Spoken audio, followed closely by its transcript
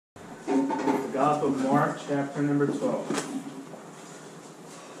The Gospel of Mark, chapter number 12.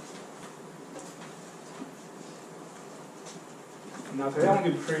 Now today I'm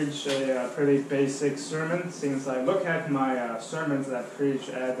going to preach a pretty basic sermon, since I look at my sermons that I preach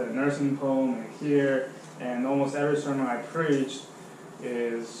at the nursing home and here, and almost every sermon I preach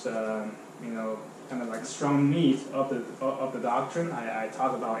is, kind of like strong meat of the doctrine. I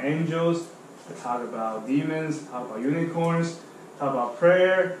talk about angels, I talk about demons, talk about unicorns, talk about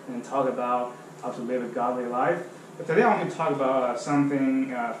prayer, and talk about how to live a godly life. But today I'm going to talk about something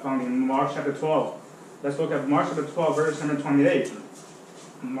found in Mark chapter 12. Let's look at Mark chapter 12, verse number 28.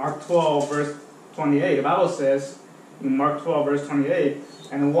 Mark 12, verse 28, the Bible says, in Mark 12, verse 28,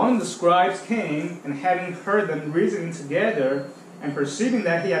 "And one of the scribes came, and having heard them reasoning together, and perceiving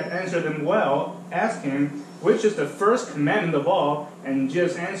that he had answered them well, asked him, which is the first commandment of all? And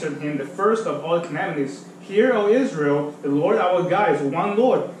Jesus answered him, the first of all commandments, Hear, O Israel, the Lord our God is one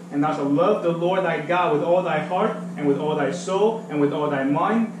Lord, and thou shalt love the Lord thy God with all thy heart, and with all thy soul, and with all thy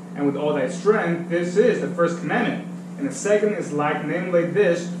mind, and with all thy strength. This is the first commandment. And the second is like, namely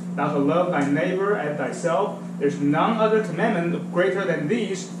this, thou shalt love thy neighbor as thyself. There's none other commandment greater than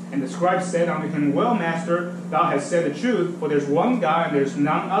these. And the scribe said unto him, Well, master, thou hast said the truth, for there's one God, and there's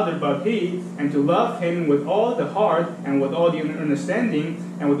none other but he, and to love him with all the heart, and with all the understanding,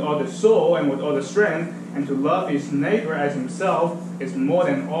 and with all the soul, and with all the strength, and to love his neighbor as himself is more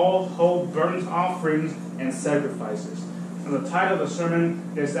than all whole burnt offerings and sacrifices." And the title of the sermon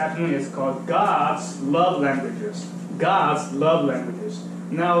this afternoon is called God's Love Languages. God's Love Languages.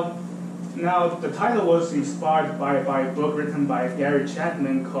 Now, the title was inspired by a book written by Gary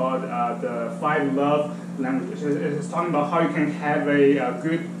Chapman called The 5 Love Languages. It's talking about how you can have a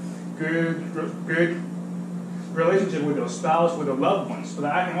good relationship with your spouse, with your loved ones. But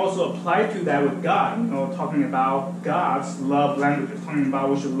I can also apply to that with God, talking about God's love languages, talking about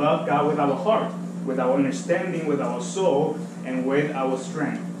we should love God with our heart, with our understanding, with our soul, and with our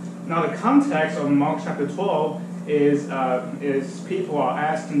strength. Now, the context of Mark chapter 12 is people are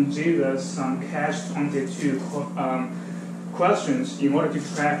asking Jesus some catch-22 questions in order to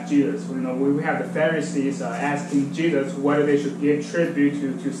trap Jesus. We have the Pharisees asking Jesus whether they should give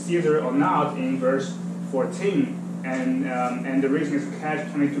tribute to Caesar or not in verse 14. And the reason is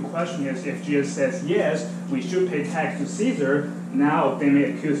catch-22 question is if Jesus says yes, we should pay tax to Caesar. Now they may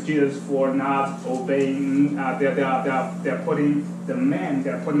accuse Jesus for not obeying. They're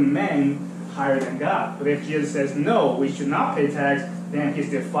putting men higher than God. But if Jesus says no, we should not pay tax, then he's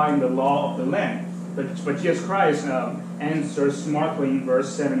defying the law of the land. But Jesus Christ answers smartly in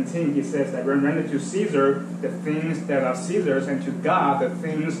verse 17. He says that render to Caesar the things that are Caesar's, and to God the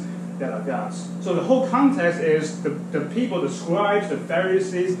things that are God's. So the whole context is the people, the scribes, the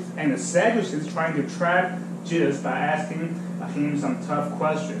Pharisees, and the Sadducees trying to trap Jesus by asking him some tough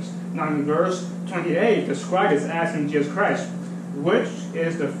questions. Now in verse 28, the scribe is asking Jesus Christ, which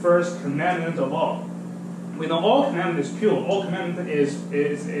is the first commandment of all? We know all commandment is pure. All commandment is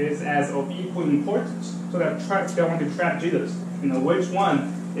as of equal importance. So they want to trap Jesus. Which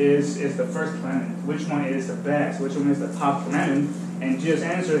one is the first commandment? Which one is the best? Which one is the top commandment? And Jesus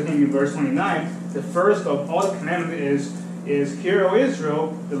answered him in verse 29, the first of all the commandments is Hear, O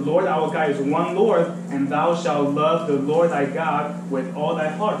Israel, the Lord our God is one Lord, and thou shalt love the Lord thy God with all thy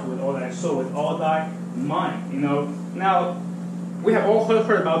heart, with all thy soul, with all thy mind. Now, we have all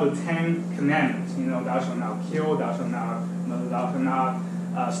heard about the 10 commandments. Thou shalt not kill, thou shalt not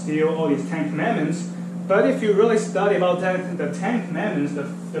steal, all these 10 commandments. But if you really study about the 10 commandments,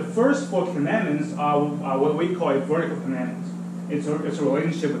 the first 4 commandments are what we call a vertical commandments. It's a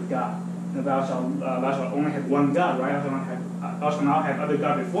relationship with God. Thou shalt only have one God, right? Thou shalt not have other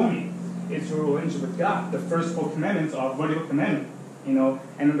God before me. It's a relationship with God. The first 4 commandments are vertical commandments. And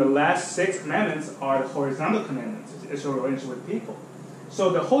then the last 6 commandments are the horizontal commandments. It's a relationship with people.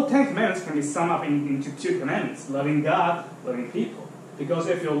 So the whole 10 commandments can be summed up into 2 commandments: loving God, loving people. Because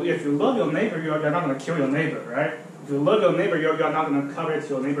if you love your neighbor, you're not going to kill your neighbor, right? If you love your neighbor, you're not going to covet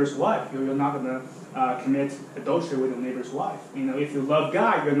your neighbor's wife. You're not going to commit adultery with your neighbor's wife. If you love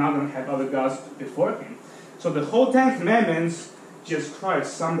God, you're not going to have other gods before him. So the whole 10 commandments, Jesus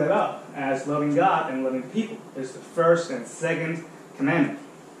Christ summed it up as loving God and loving people. It's the first and second commandment.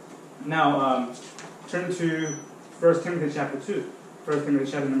 Now, turn to 1 Timothy chapter 2. 1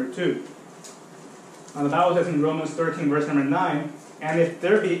 Timothy chapter number 2. Now, the Bible says in Romans 13, verse number 9, "And if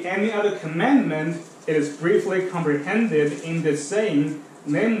there be any other commandment, it is briefly comprehended in this saying,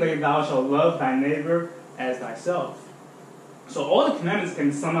 namely, thou shalt love thy neighbor as thyself." So all the commandments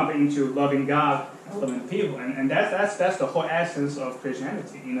can sum up into loving God and loving people, and that's the whole essence of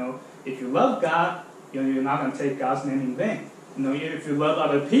Christianity. If you love God, you're not going to take God's name in vain. If you love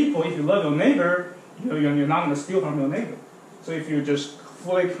other people, if you love your neighbor, you're not going to steal from your neighbor. So if you just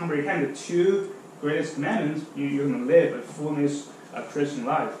fully comprehend the two greatest commandments, you're going to live a fullness Christian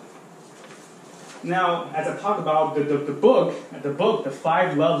life. Now, as I talk about the book, the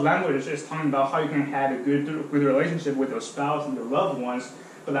 5 love languages, is talking about how you can have a good relationship with your spouse and your loved ones.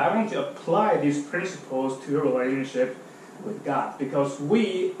 But I want to apply these principles to your relationship with God, because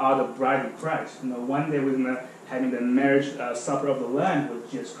we are the bride of Christ. One day we're going to having the marriage supper of the Lamb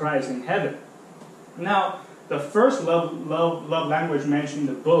with Jesus Christ in heaven. Now, the first love language mentioned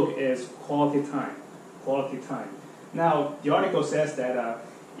in the book is quality time. Quality time. Now, the article says that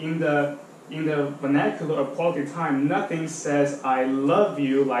in the vernacular of quality time, nothing says "I love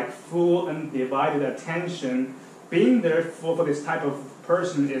you" like full undivided attention. Being there for this type of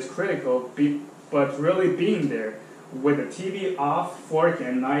person is critical, but really being there with the TV off, fork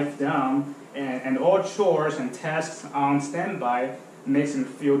and knife down, and all chores and tasks on standby makes him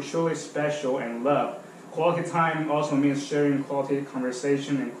feel truly special and loved. Quality time also means sharing quality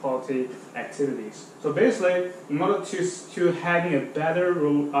conversation and quality activities. So basically, in order to having a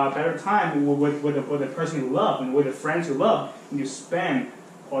better time with the person you love and with the friends you love, you spend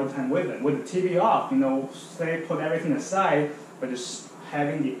quality time with them. With the TV off, say put everything aside, but just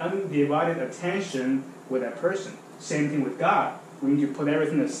having the undivided attention with that person. Same thing with God. We need to put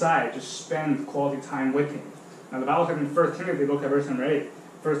everything aside, just spend quality time with Him. Now the Bible says in 1 Timothy, look at verse number 8.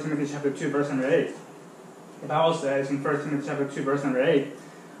 1 Timothy chapter 2, verse number 8. The Bible says in 1 Timothy chapter 2, verse number 8,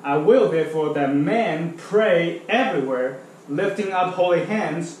 I will therefore that men pray everywhere, lifting up holy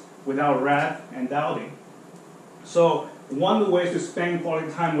hands without wrath and doubting. So one of the ways to spend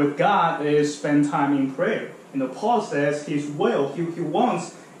quality time with God is spend time in prayer. Paul says His will, He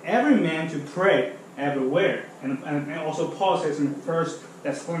wants every man to pray everywhere. And also Paul says in 1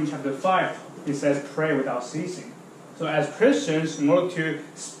 Thessalonians chapter 5, he says pray without ceasing. So as Christians, in order to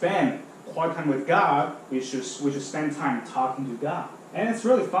spend quality time with God, we should spend time talking to God. And it's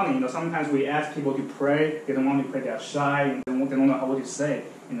really funny, sometimes we ask people to pray, they don't want to pray, they're shy, and they don't know what to say,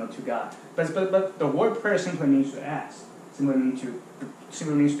 to God. But the word prayer simply means to ask, simply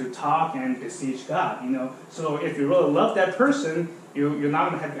means to talk and beseech God, So if you really love that person, you're not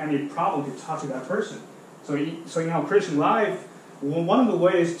going to have any problem to talk to that person. So in our Christian life, one of the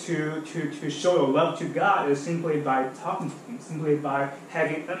ways to show your love to God is simply by talking to Him, simply by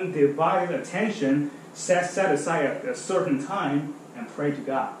having undivided attention, set aside at a certain time, and pray to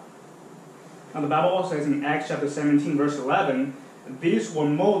God. Now the Bible also says in Acts chapter 17, verse 11, these were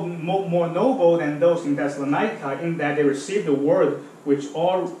more noble than those in Thessalonica, in that they received the word with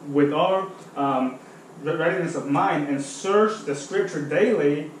all readiness of mind, and searched the Scripture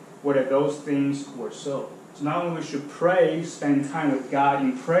daily whether those things were so. So not only should pray, spend time with God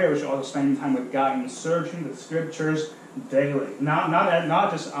in prayer, we should also spend time with God in searching the Scriptures daily.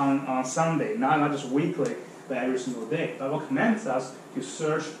 Not just on Sunday, not just weekly, but every single day. The Bible commands us to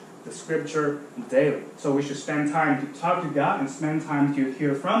search the Scripture daily. So we should spend time to talk to God and spend time to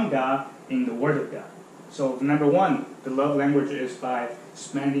hear from God in the Word of God. So number 1, the love language is by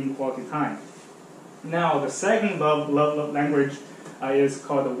spending quality time. Now the second love language is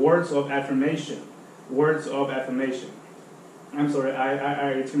called the words of affirmation. Words of affirmation. I'm sorry,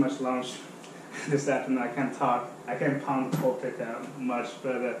 I ate too much lunch this afternoon. I can't talk. I can't pound the pulpit that much,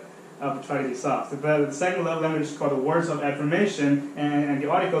 but I'll try to be soft. But the second love language is called the words of affirmation, and the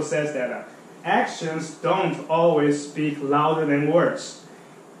article says that actions don't always speak louder than words.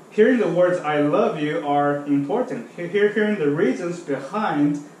 Hearing the words "I love you" are important. Hearing the reasons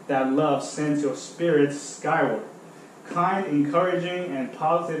behind that love sends your spirit skyward. Kind, encouraging, and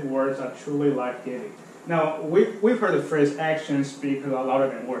positive words are truly life-giving. Now, we've heard the phrase "actions speak louder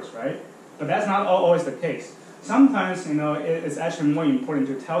than words," right? But that's not always the case. Sometimes, it's actually more important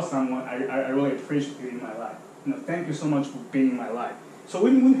to tell someone, I really appreciate you in my life. Thank you so much for being in my life. So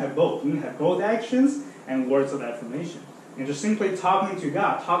we need to have both. We need to have both actions and words of affirmation. And just simply talk to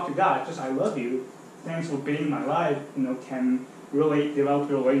God, just "I love you, thanks for being in my life," can really develop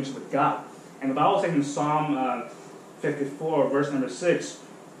your relationship with God. And the Bible says in Psalm 54, verse number 6,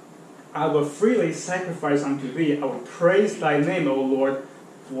 I will freely sacrifice unto thee. I will praise thy name, O Lord,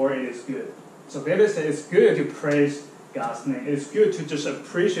 for it is good. So David said it's good to praise God's name. It's good to just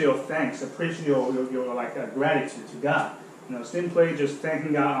appreciate your thanks, appreciate your gratitude to God. Simply just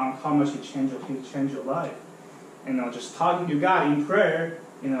thanking God on how much He changed your life. Just talking to God in prayer,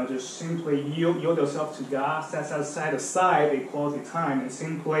 just simply yield yourself to God, set aside a quality time, and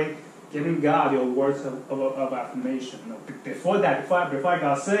simply giving God your words of affirmation. Before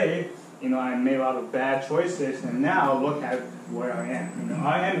God say, I made a lot of bad choices, and now look at where I am.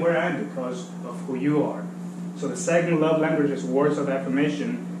 I am where I am because of who you are. So the second love language is words of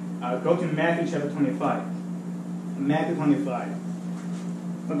affirmation. Go to Matthew chapter 25. Matthew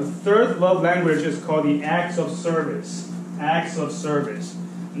 25. Now the third love language is called the acts of service. Acts of service.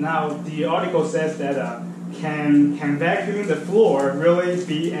 Now the article says that can vacuuming the floor really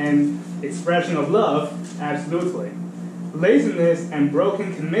be an expression of love? Absolutely. Laziness and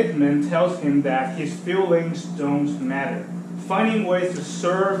broken commitment tells him that his feelings don't matter. Finding ways to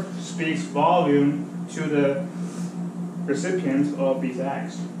serve speaks volume to the recipient of these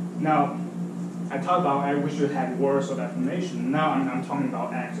acts. Now, I talked about we should have words of affirmation. Now I'm talking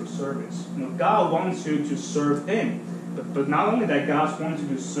about acts of service. God wants you to serve Him, but not only that, God wants you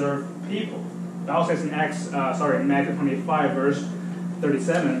to serve people. The Bible says in Matthew 25, verse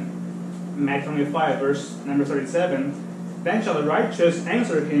 37. Matthew 25, verse number 37. Then shall the righteous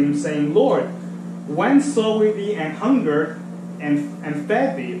answer him, saying, Lord, when saw we thee an hunger and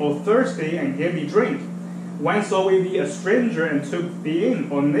fed thee, or thirsty and gave thee drink? When saw we thee a stranger and took thee in,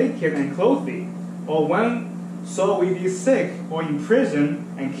 or naked and clothed thee? Or when saw we thee sick or in prison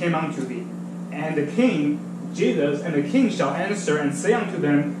and came unto thee? And the king, Jesus, and the king shall answer and say unto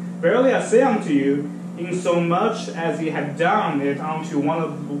them, Verily I say unto you, insomuch as ye have done it unto one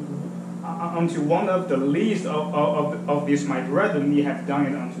of the least of these my brethren, ye have done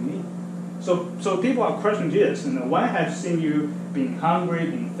it unto me. So people are questioning Jesus. Why have seen you being hungry,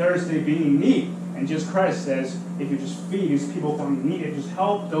 being thirsty, being in need? And Jesus Christ says, if you just feed these people who are in need, if you just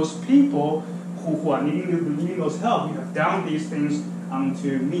help those people who are needing those help, you have done these things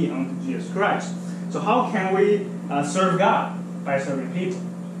unto me, unto Jesus Christ. So how can we serve God? By serving people.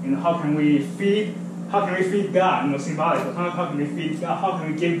 How can we feed God? Symbolically. How can we feed God? How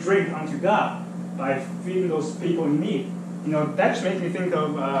can we give drink unto God? By feeding those people in need. That just makes me think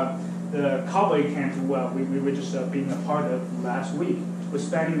of the cowboy camp we were just being a part of last week. We're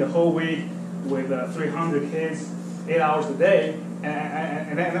spending the whole week with 300 kids, 8 hours a day,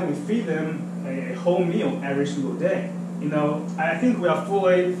 and then we feed them a whole meal every single day. I think we are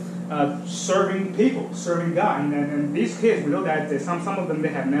fully serving people, serving God, and these kids, we know that some of them they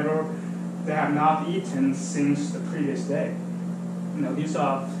have not eaten since the previous day. These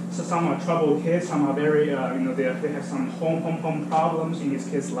are some are troubled kids, some are very they have some home problems in these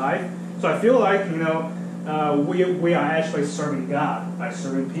kids' life. So I feel like we are actually serving God by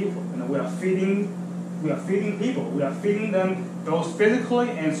serving people. We are feeding people. We are feeding them both physically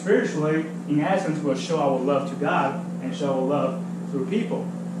and spiritually. In essence, we'll show our love to God and show our love through people.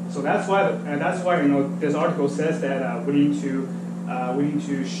 So that's why this article says that we need to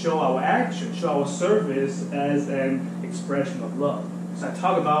show our action, show our service as an expression of love. So I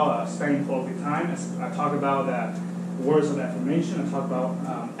talk about spending quality time. I talk about words of affirmation. I talk about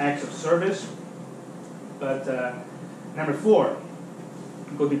acts of service. But number 4,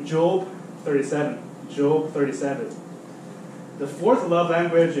 go to Job 37. Job 37. The fourth love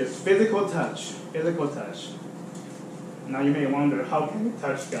language is physical touch. Physical touch. Now you may wonder, how can we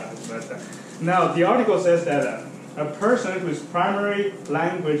touch God? But now the article says that a person whose primary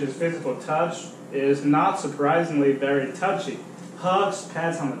language is physical touch is not surprisingly very touchy. Hugs,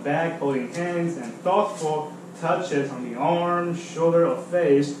 pats on the back, holding hands, and thoughtful touches on the arm, shoulder, or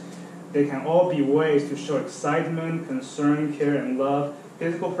face, they can all be ways to show excitement, concern, care, and love.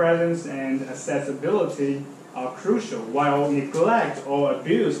 Physical presence and accessibility are crucial, while neglect or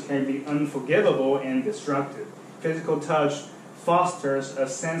abuse can be unforgivable and destructive. Physical touch fosters a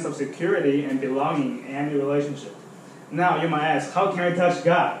sense of security and belonging in any relationship. Now, you might ask, how can I touch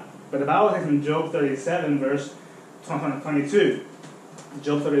God? But the Bible says in Job 37, verse 22,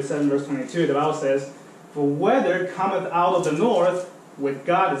 Job 37, verse 22, the Bible says, For weather cometh out of the north, with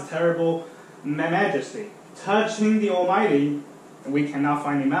God is terrible majesty. Touching the Almighty, and we cannot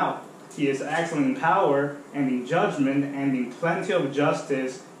find Him out. He is excellent in power and in judgment, and in plenty of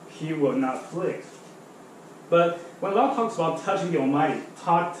justice He will not afflict. But when God talks about touching the Almighty,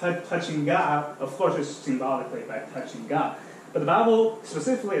 touching God, of course it's symbolically by touching God. But the Bible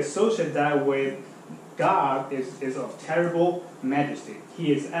specifically associates that with God is of terrible majesty.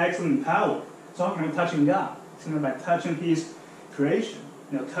 He is excellent in power. So how can we touch God? Simply by touching His creation.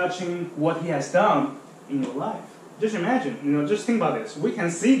 Touching what He has done in your life. Just imagine, just think about this. We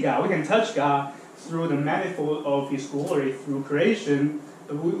can see God, we can touch God through the manifold of His glory, through creation,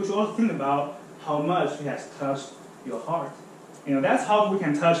 but we should also think about how much He has touched your heart. That's how we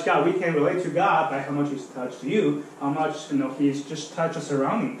can touch God. We can relate to God by how much He's touched you, how much He's just touched the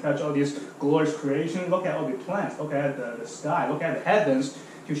surrounding, touched all these glorious creation. Look at all the plants, look at the sky, look at the heavens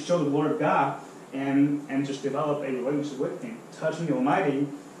to show the glory of God and just develop a relationship with Him. Touching the Almighty,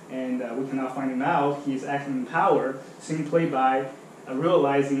 and we cannot find Him out. He is acting in power simply by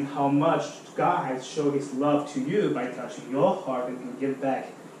realizing how much God has shown His love to you by touching your heart and give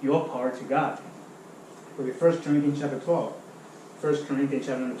back your part to God. It will be 1 Corinthians chapter 12. 1 Corinthians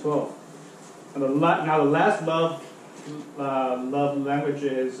chapter 12. Now the last love language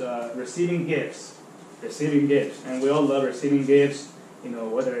is receiving gifts. Receiving gifts. And we all love receiving gifts,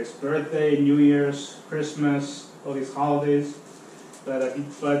 whether it's birthday, New Year's, Christmas, all these holidays. But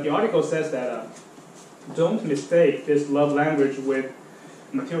the article says that don't mistake this love language with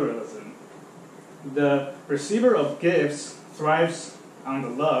materialism. The receiver of gifts thrives on the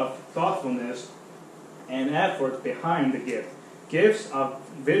love, thoughtfulness, and effort behind the gift. Gifts are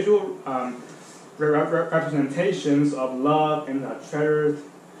visual representations of love and are treasured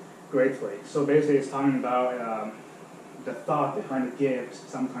greatly. So basically it's talking about the thought behind the gift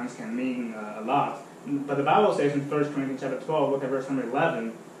sometimes can mean a lot. But the Bible says in 1 Corinthians chapter 12, look at verse number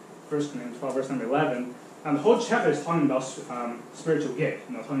 11, 1 Corinthians 12, verse number 11, and the whole chapter is talking about spiritual gift,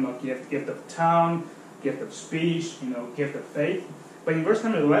 talking about gift of tongue, gift of speech, gift of faith. But in verse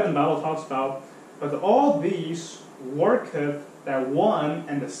number 11, the Bible talks about, but all these worketh that one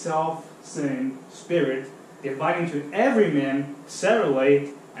and the self-same Spirit, dividing to every man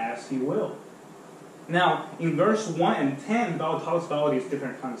severally as he will. Now, in verse 1 and 10, the Bible talks about all these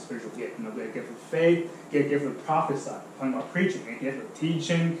different kinds of spiritual gifts. The gift of faith, gift of prophecy, talking about preaching, a gift of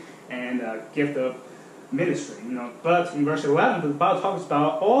teaching, and a gift of ministry. But in verse 11, the Bible talks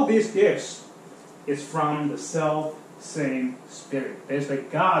about all these gifts is from the self-same Spirit. Basically,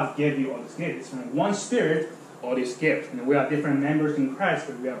 God gave you all these gifts. It's from one Spirit, all these gifts. We are different members in Christ,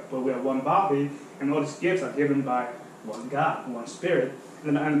 but we are one body, and all these gifts are given by one God, one Spirit.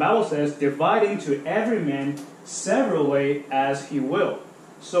 And the Bible says, dividing to every man severally as he will.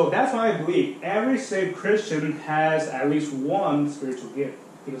 So that's why I believe every saved Christian has at least one spiritual gift.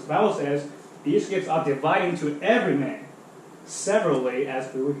 Because the Bible says, these gifts are dividing to every man severally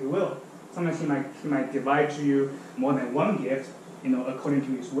as he will. Sometimes he might divide to you more than one gift, according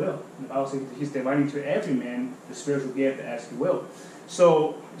to his will. The Bible says he's dividing to every man the spiritual gift as he will.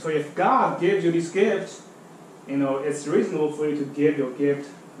 So if God gives you these gifts, it's reasonable for you to give your gift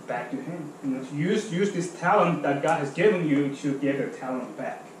back to Him. To use this talent that God has given you to give the talent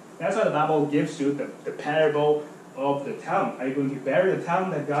back. That's why the Bible gives you the parable of the talent. Are you going to bury the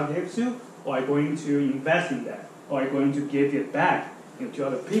talent that God gives you, or are you going to invest in that, or are you going to give it back to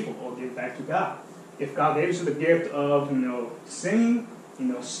other people, or give it back to God? If God gives you the gift of singing,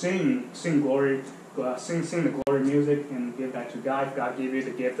 sing glory, sing the glory music and give back to God. If God gives you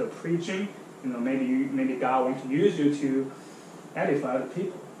the gift of preaching, maybe God wants to use you to edify the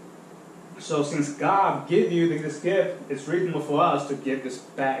people. So since God gave you this gift, it's reasonable for us to give this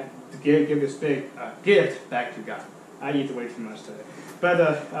back, to give this big gift back to God. I eat way too much today.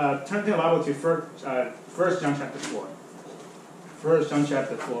 But turn the Bible to 1 John chapter 4. 1 John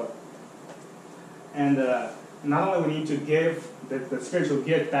chapter 4. And not only we need to give the spiritual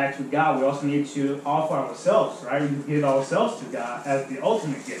gift back to God, we also need to offer ourselves, right? We need to give ourselves to God as the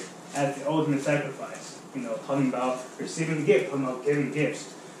ultimate gift, as the ultimate sacrifice. Talking about receiving gifts, talking about giving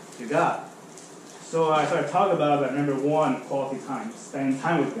gifts to God. So I talk about number one, quality time, spending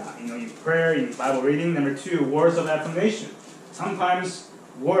time with God. In prayer, in Bible reading. Number two, words of affirmation. Sometimes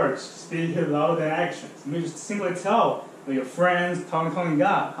words speak louder than actions. You just simply tell your friends, telling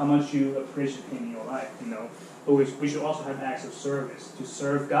God how much you appreciate Him in your life. But we should also have acts of service to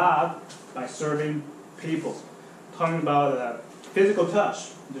serve God by serving people. Talking about physical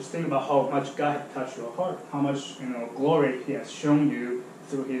touch. Just think about how much God has touched your heart, how much glory He has shown you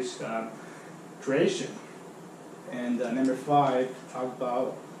through His creation. And number five, talk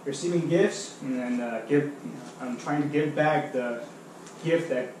about receiving gifts and trying to give back the gift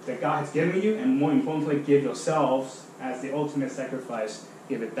that God has given you, and more importantly, give yourselves as the ultimate sacrifice.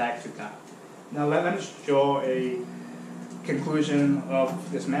 Give it back to God. Now let me draw a conclusion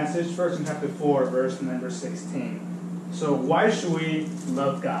of this message. First in chapter 4, verse number 16. So why should we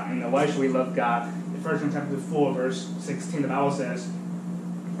love God? Why should we love God? In 1 chapter 4, verse 16, the Bible says,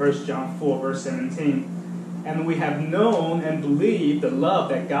 1 John 4, verse 17, and we have known and believed the love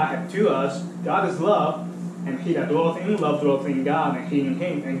that God hath to us. God is love, and he that dwelleth in love dwelleth in God, and he in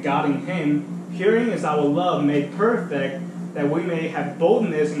him, and God in him. Herein is our love made perfect, that we may have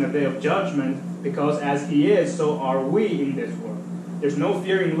boldness in the day of judgment, because as he is, so are we in this world. There's no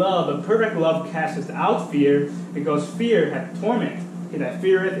fear in love, but perfect love casteth out fear, because fear hath torment. He that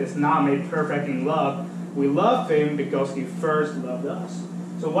feareth is not made perfect in love. We love him because he first loved us.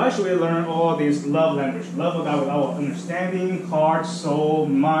 So why should we learn all these love language? Love of God with our understanding, heart, soul,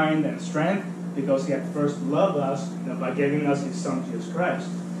 mind, and strength, because he had first loved us by giving us his Son, Jesus Christ.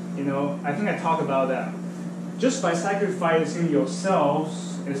 I think I talked about that. just by sacrificing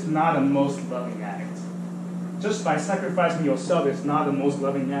yourselves is not the most loving act. Just by sacrificing yourself is not the most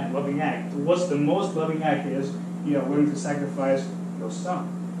loving act. What's the most loving act is you are willing to sacrifice your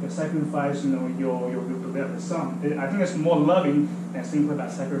son. You sacrifice, your beloved son. I think it's more loving than simply by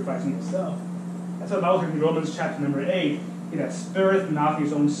sacrificing yourself. That's what Bible says in Romans chapter number 8. He that spared not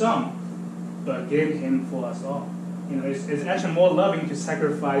his own son, but gave him for us all. It's actually more loving to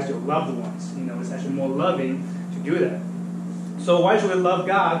sacrifice your loved ones. It's actually more loving to do that. So why should we love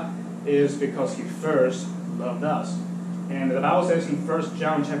God? Is because He first loved us. And the Bible says in 1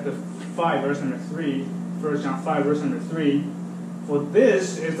 John chapter 5, verse number 3, 1 John 5, verse number 3, for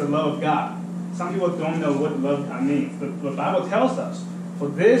this is the love of God. Some people don't know what love means, but the Bible tells us, for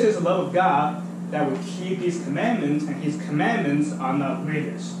this is the love of God, that we keep His commandments, and His commandments are not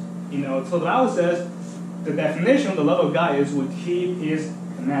grievous. So the Bible says the definition of the love of God is we keep His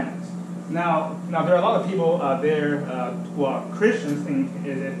commandments. Now there are a lot of people there who are Christians think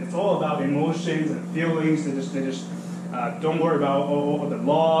it's all about emotions and feelings. They just don't worry about all the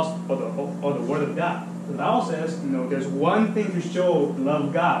laws or the Word of God. The Bible says there's one thing to show the love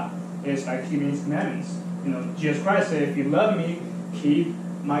of God is by keeping His commandments. Jesus Christ said, "If you love Me, keep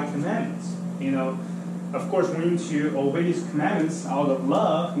My commandments." Of course, we need to obey His commandments out of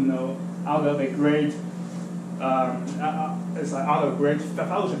love. Out of a great it's like out of great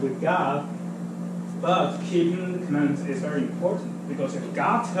fellowship with God. But keeping the commandments is very important, because if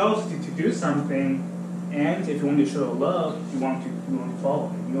God tells you to do something, and if you want to show love, you want to follow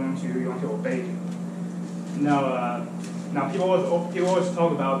Him. You want to obey Him. Now people always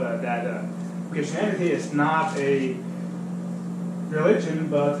talk about that Christianity is not a religion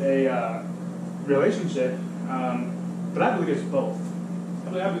but a relationship. But I believe it's both.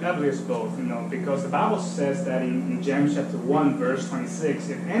 I believe it's both, because the Bible says that in James chapter 1, verse 26,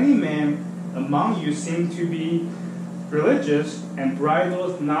 if any man among you seem to be religious and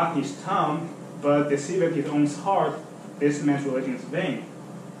bridles not his tongue, but deceiveth his own heart, this man's religion is vain.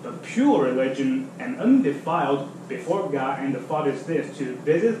 But pure religion and undefiled before God and the Father is this, to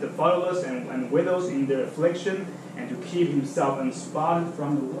visit the fatherless and widows in their affliction, and to keep himself unspotted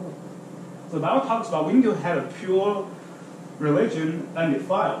from the world. So the Bible talks about we need to have a pure religion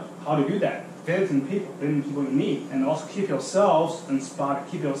undefiled. How to do that? Visiting people in need, and also keep yourselves unspotted,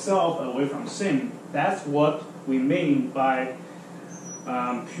 keep yourself away from sin. That's what we mean by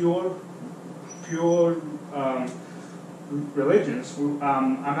pure religions.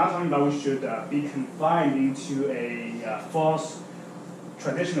 I'm not talking about we should be confined into a false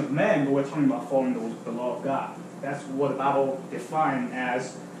tradition of man, but we're talking about following the law of God. That's what the Bible defines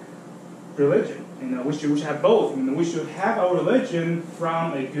as religion. We should have both. We should have our religion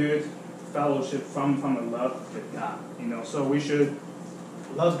from a good fellowship, from a love with God. So we should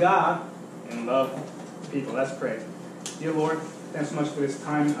love God and love people. Let's pray. Dear Lord, thanks so much for this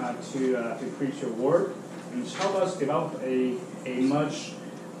time to preach your word, and help us develop a much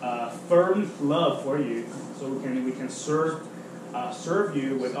firm love for you, so we can serve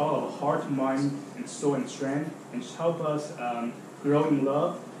you with all our heart, mind, and soul and strength, and help us grow in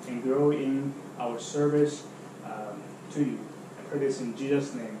love and grow in our service to you. I pray this in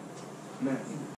Jesus' name. Amen.